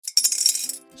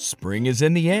Spring is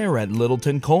in the air at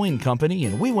Littleton Coin Company,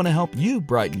 and we want to help you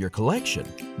brighten your collection.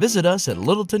 Visit us at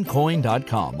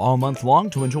littletoncoin.com all month long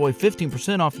to enjoy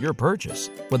 15% off your purchase.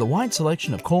 With a wide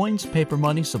selection of coins, paper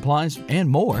money, supplies, and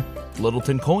more,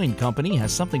 Littleton Coin Company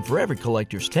has something for every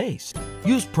collector's taste.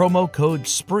 Use promo code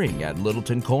SPRING at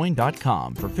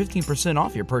littletoncoin.com for 15%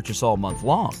 off your purchase all month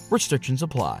long. Restrictions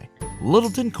apply.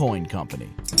 Littleton Coin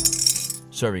Company.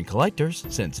 Serving collectors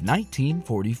since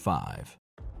 1945.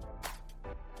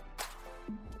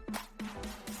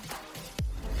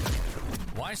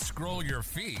 Why scroll your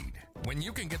feed when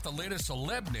you can get the latest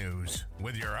celeb news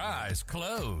with your eyes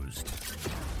closed?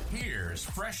 Here's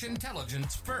fresh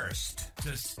intelligence first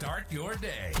to start your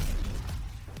day.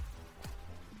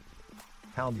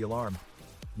 Pound the alarm.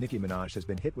 Nicki Minaj has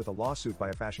been hit with a lawsuit by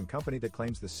a fashion company that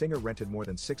claims the singer rented more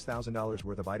than $6,000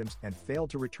 worth of items and failed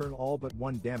to return all but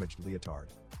one damaged leotard.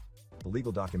 The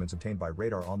legal documents obtained by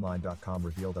RadarOnline.com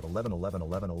reveal that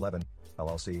 111111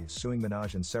 LLC is suing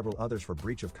Minaj and several others for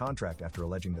breach of contract after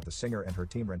alleging that the singer and her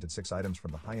team rented 6 items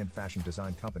from the high-end fashion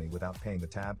design company without paying the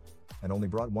tab, and only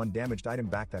brought one damaged item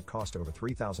back that cost over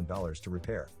 $3,000 to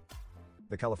repair.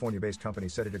 The California-based company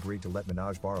said it agreed to let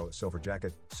Minaj borrow a silver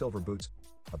jacket, silver boots,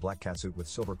 a black catsuit with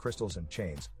silver crystals and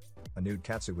chains, a nude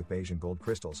catsuit with beige and gold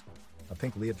crystals, a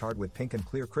pink leotard with pink and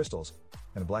clear crystals,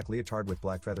 and a black leotard with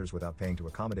black feathers without paying to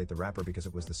accommodate the rapper because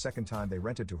it was the second time they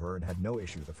rented to her and had no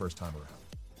issue the first time around.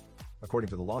 According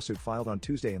to the lawsuit filed on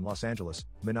Tuesday in Los Angeles,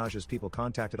 Minaj's people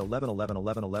contacted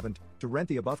 111111 to rent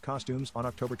the above costumes on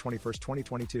October 21,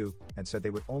 2022, and said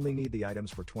they would only need the items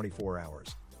for 24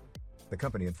 hours. The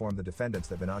company informed the defendants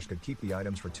that Minaj could keep the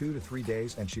items for 2 to 3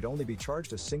 days and she'd only be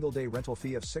charged a single-day rental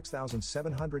fee of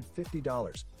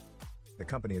 $6,750. The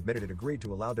company admitted it agreed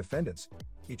to allow defendants,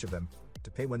 each of them,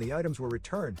 to pay when the items were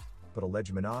returned, but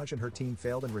alleged Minaj and her team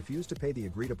failed and refused to pay the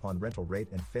agreed-upon rental rate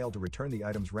and failed to return the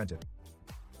items rented.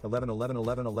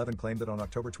 111111 claimed that on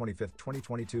October 25,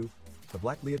 2022, the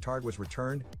black leotard was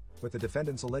returned, with the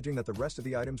defendants alleging that the rest of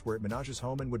the items were at Minaj's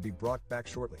home and would be brought back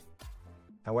shortly.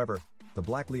 However, the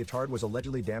black leotard was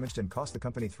allegedly damaged and cost the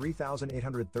company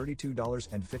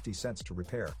 $3,832.50 to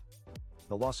repair.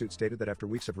 The lawsuit stated that after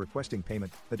weeks of requesting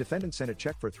payment, the defendant sent a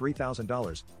check for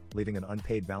 $3,000, leaving an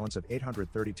unpaid balance of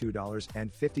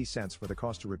 $832.50 for the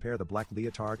cost to repair the black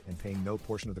leotard and paying no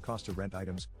portion of the cost to rent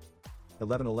items.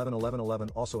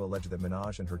 111111 also alleged that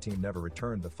Minaj and her team never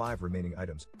returned the 5 remaining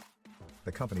items.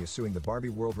 The company is suing the Barbie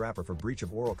World rapper for breach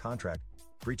of oral contract,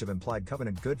 breach of implied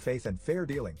covenant, good faith and fair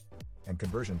dealing, and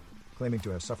conversion, claiming to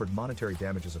have suffered monetary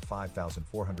damages of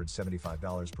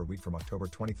 $5,475 per week from October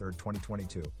 23,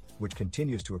 2022, which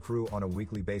continues to accrue on a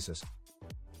weekly basis.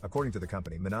 According to the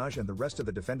company, Minaj and the rest of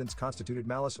the defendants constituted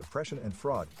malice, oppression, and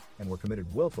fraud, and were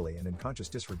committed willfully and in conscious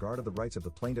disregard of the rights of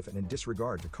the plaintiff and in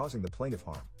disregard to causing the plaintiff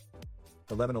harm.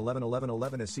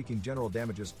 111111 is seeking general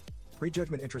damages,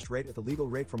 prejudgment interest rate at the legal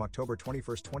rate from October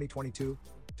 21, 2022,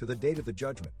 to the date of the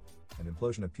judgment, and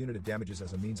implosion of punitive damages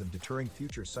as a means of deterring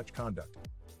future such conduct.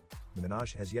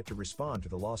 Minaj has yet to respond to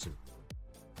the lawsuit.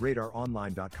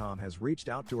 RadarOnline.com has reached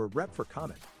out to her rep for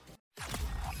comment.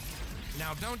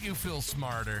 Now, don't you feel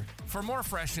smarter? For more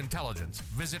fresh intelligence,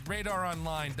 visit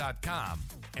RadarOnline.com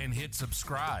and hit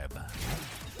subscribe.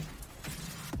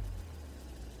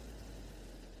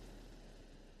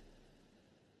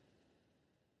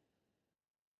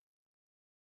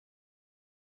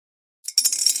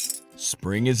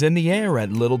 Spring is in the air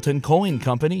at Littleton Coin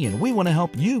Company, and we want to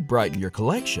help you brighten your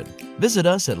collection. Visit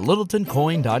us at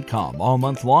littletoncoin.com all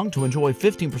month long to enjoy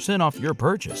 15% off your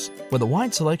purchase. With a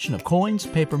wide selection of coins,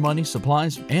 paper money,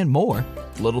 supplies, and more,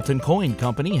 Littleton Coin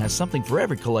Company has something for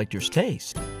every collector's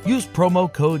taste. Use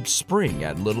promo code SPRING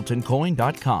at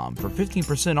littletoncoin.com for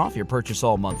 15% off your purchase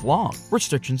all month long.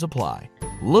 Restrictions apply.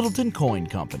 Littleton Coin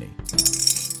Company.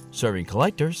 Serving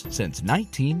collectors since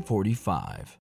 1945.